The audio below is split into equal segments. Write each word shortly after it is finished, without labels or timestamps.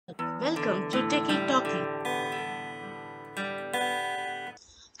Welcome to Techietalkee.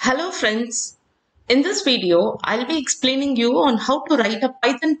 Hello friends. In this video, I'll be explaining you on how to write a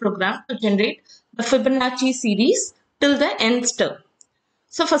Python program to generate the Fibonacci series till the nth term.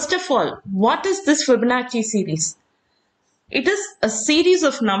 So first of all, what is this Fibonacci series? It is a series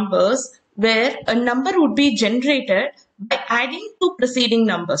of numbers where a number would be generated by adding two preceding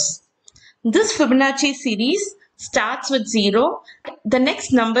numbers. This Fibonacci series starts with 0. The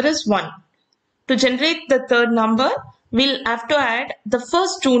next number is 1. To generate the third number, we'll have to add the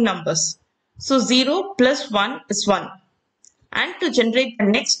first two numbers. So 0 plus 1 is 1. And to generate the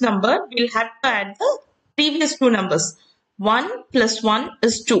next number, we'll have to add the previous two numbers. 1 plus 1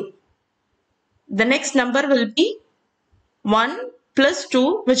 is 2. The next number will be 1 plus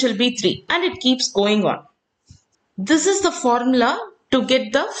 2, which will be 3. And it keeps going on. This is the formula to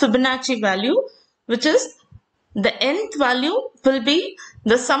get the Fibonacci value, which is the nth value will be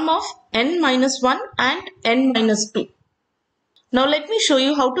the sum of n minus 1 and n minus 2. Now let me show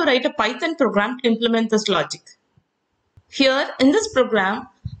you how to write a Python program to implement this logic. Here in this program,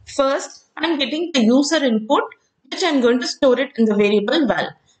 first I am getting the user input, which I am going to store it in the variable val.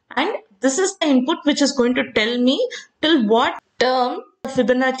 And this is the input which is going to tell me till what term the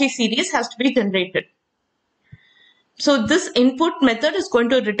Fibonacci series has to be generated. So this input method is going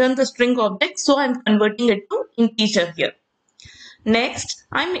to return the string object, so I am converting it to integer here. Next,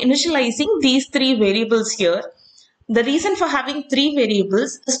 I am initializing these three variables here. The reason for having three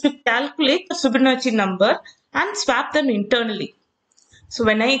variables is to calculate the Fibonacci number and swap them internally. So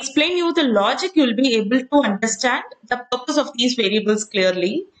when I explain you the logic, you will be able to understand the purpose of these variables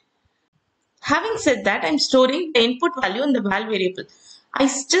clearly. Having said that, I am storing the input value in the val variable. I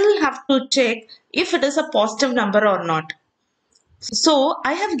still have to check if it is a positive number or not. So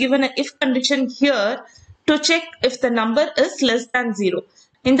I have given an if condition here to check if the number is less than 0.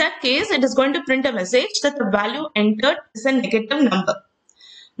 In that case, it is going to print a message that the value entered is a negative number.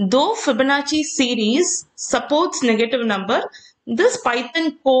 Though Fibonacci series supports negative number, this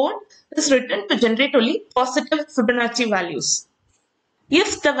Python code is written to generate only positive Fibonacci values.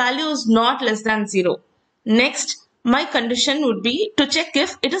 If the value is not less than 0, next my condition would be to check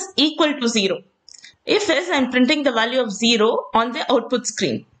if it is equal to 0. If yes, I am printing the value of 0 on the output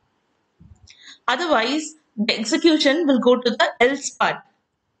screen. Otherwise, the execution will go to the else part,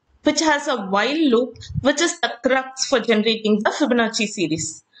 which has a while loop, which is the crux for generating the Fibonacci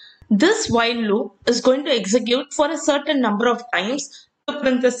series. This while loop is going to execute for a certain number of times to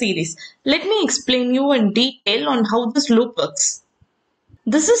print the series. Let me explain you in detail on how this loop works.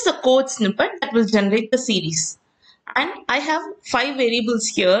 This is the code snippet that will generate the series. And I have 5 variables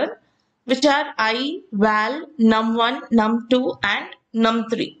here, which are I, val, num1, num2 and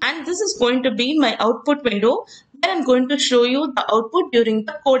num3. And this is going to be my output window where I am going to show you the output during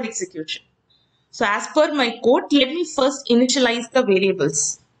the code execution. So as per my code, let me first initialize the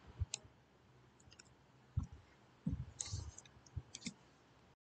variables.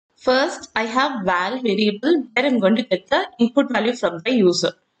 First, I have val variable where I am going to get the input value from the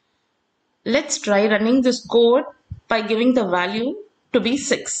user. Let's try running this code by giving the value to be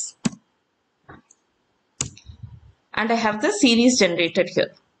 6. And I have the series generated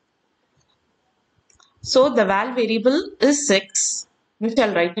here. So the val variable is 6, which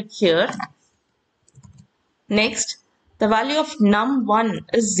I'll write it here. Next, the value of num1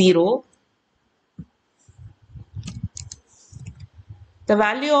 is 0. The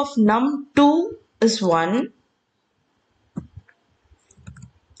value of num2 is 1.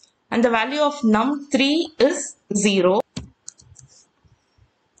 And the value of num3 is 0.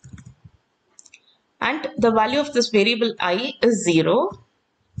 And the value of this variable I is 0.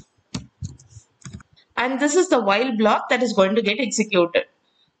 And this is the while block that is going to get executed.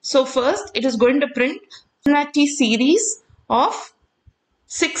 So first, it is going to print Fibonacci series of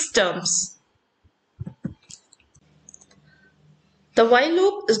 6 terms. The while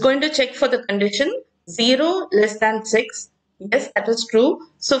loop is going to check for the condition 0 less than 6. Yes, that is true.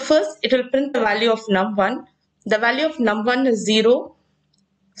 So first, it will print the value of num1. The value of num1 is 0.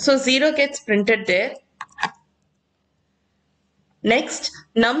 So 0 gets printed there. Next,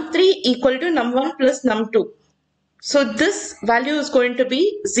 num3 equal to num1 plus num2. So this value is going to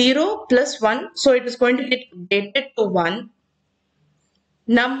be 0 plus 1. So it is going to get updated to 1.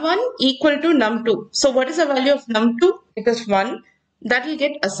 Num1 equal to num2. So what is the value of num2? It is 1. That will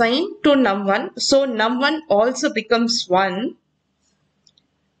get assigned to num1. So num1 also becomes 1.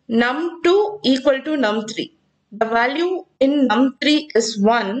 Num2 equal to num3. The value in num3 is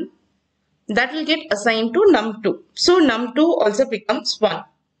 1. That will get assigned to num2. So num2 also becomes 1.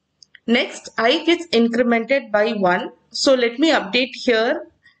 Next, I gets incremented by 1. So let me update here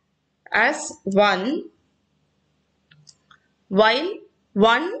as 1 while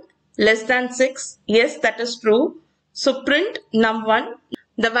 1 less than 6. Yes, that is true. So print num1.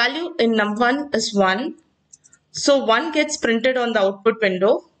 The value in num1 is 1. So 1 gets printed on the output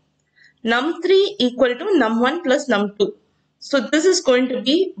window. Num3 equal to num1 plus num2. So this is going to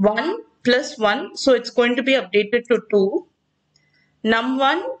be 1 plus 1. So it's going to be updated to 2.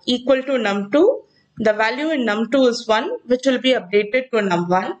 Num1 equal to num2. The value in num2 is 1, which will be updated to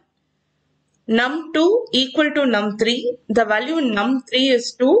num1. Num2 equal to num3. The value in num3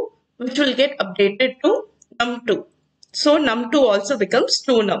 is 2, which will get updated to num2. So num2 also becomes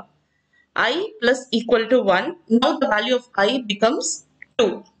 2 now. I plus equal to 1. Now the value of I becomes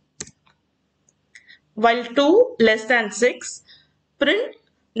 2. While 2 less than 6, print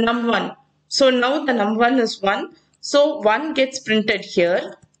num1. So now the num1 is 1. So 1 gets printed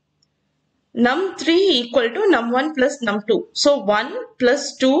here. Num3 equal to num1 plus num2. So 1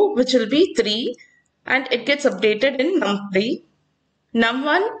 plus 2, which will be 3, and it gets updated in num3.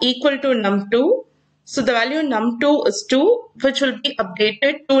 Num1 equal to num2. So the value in num2 is 2, which will be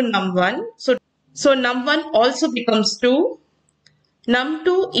updated to num1. So num1 also becomes 2.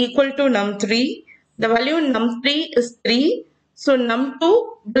 Num2 equal to num3. The value in num3 is 3. So num2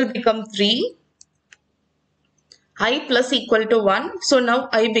 will become 3. I plus equal to 1. So now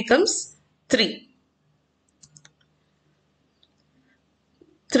I becomes 3.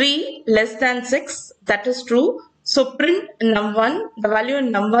 3 less than 6. That is true. So print num1. The value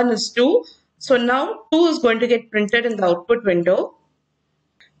in num1 is 2. So now 2 is going to get printed in the output window.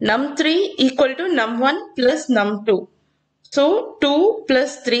 Num3 equal to num1 plus num2. So 2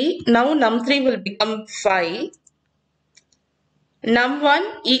 plus 3, now num3 will become 5.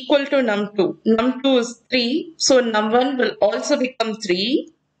 Num1 equal to num2. Num2 is 3, so num1 will also become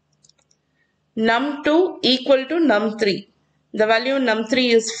 3. Num2 equal to num3. The value of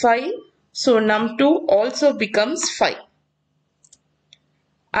num3 is 5, so num2 also becomes 5.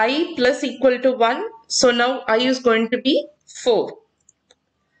 I plus equal to 1, so now I is going to be 4.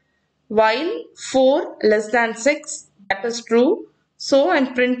 While 4 less than 6, that is true. So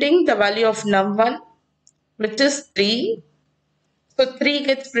I'm printing the value of num1, which is 3. So 3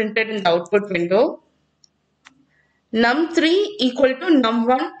 gets printed in the output window. Num3 equal to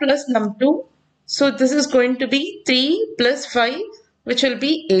num1 plus num2. So this is going to be 3 plus 5, which will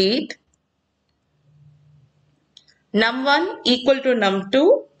be 8. Num1 equal to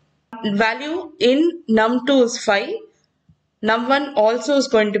num2. Value in num2 is 5. Num1 also is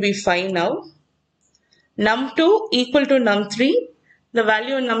going to be 5 now. Num2 equal to num3. The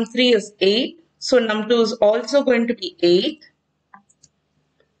value in num3 is 8. So num2 is also going to be 8.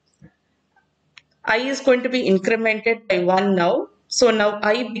 I is going to be incremented by 1 now. So now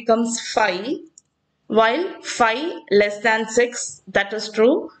I becomes 5. While 5 less than 6, that is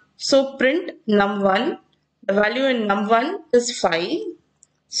true. So print num1. The value in num1 is 5.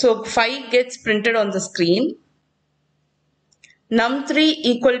 So 5 gets printed on the screen. Num3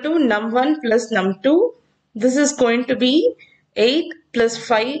 equal to num1 plus num2. This is going to be 8 plus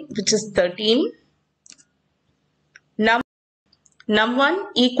 5, which is 13. Num1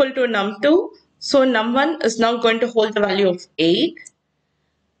 equal to num2. So num1 is now going to hold the value of 8.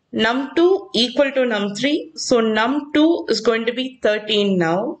 Num2 equal to num3. So num2 is going to be 13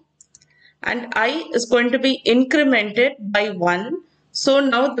 now. And I is going to be incremented by 1. So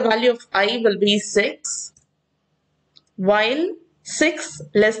now the value of I will be 6. While 6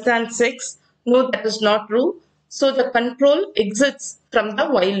 less than 6, no, that is not true. So the control exits from the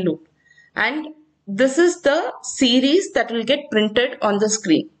while loop. And this is the series that will get printed on the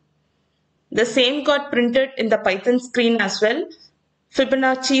screen. The same got printed in the Python screen as well.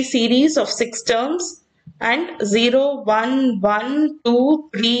 Fibonacci series of 6 terms and 0, 1, 1, 2,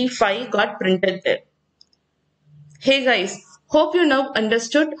 3, 5 got printed there. Hey guys, hope you now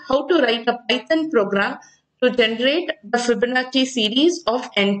understood how to write a Python program to generate the Fibonacci series of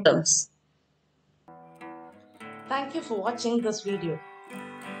n terms. Thank you for watching this video.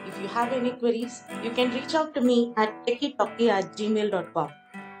 If you have any queries, you can reach out to me at techietalkee@gmail.com.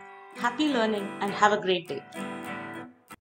 Happy learning and have a great day.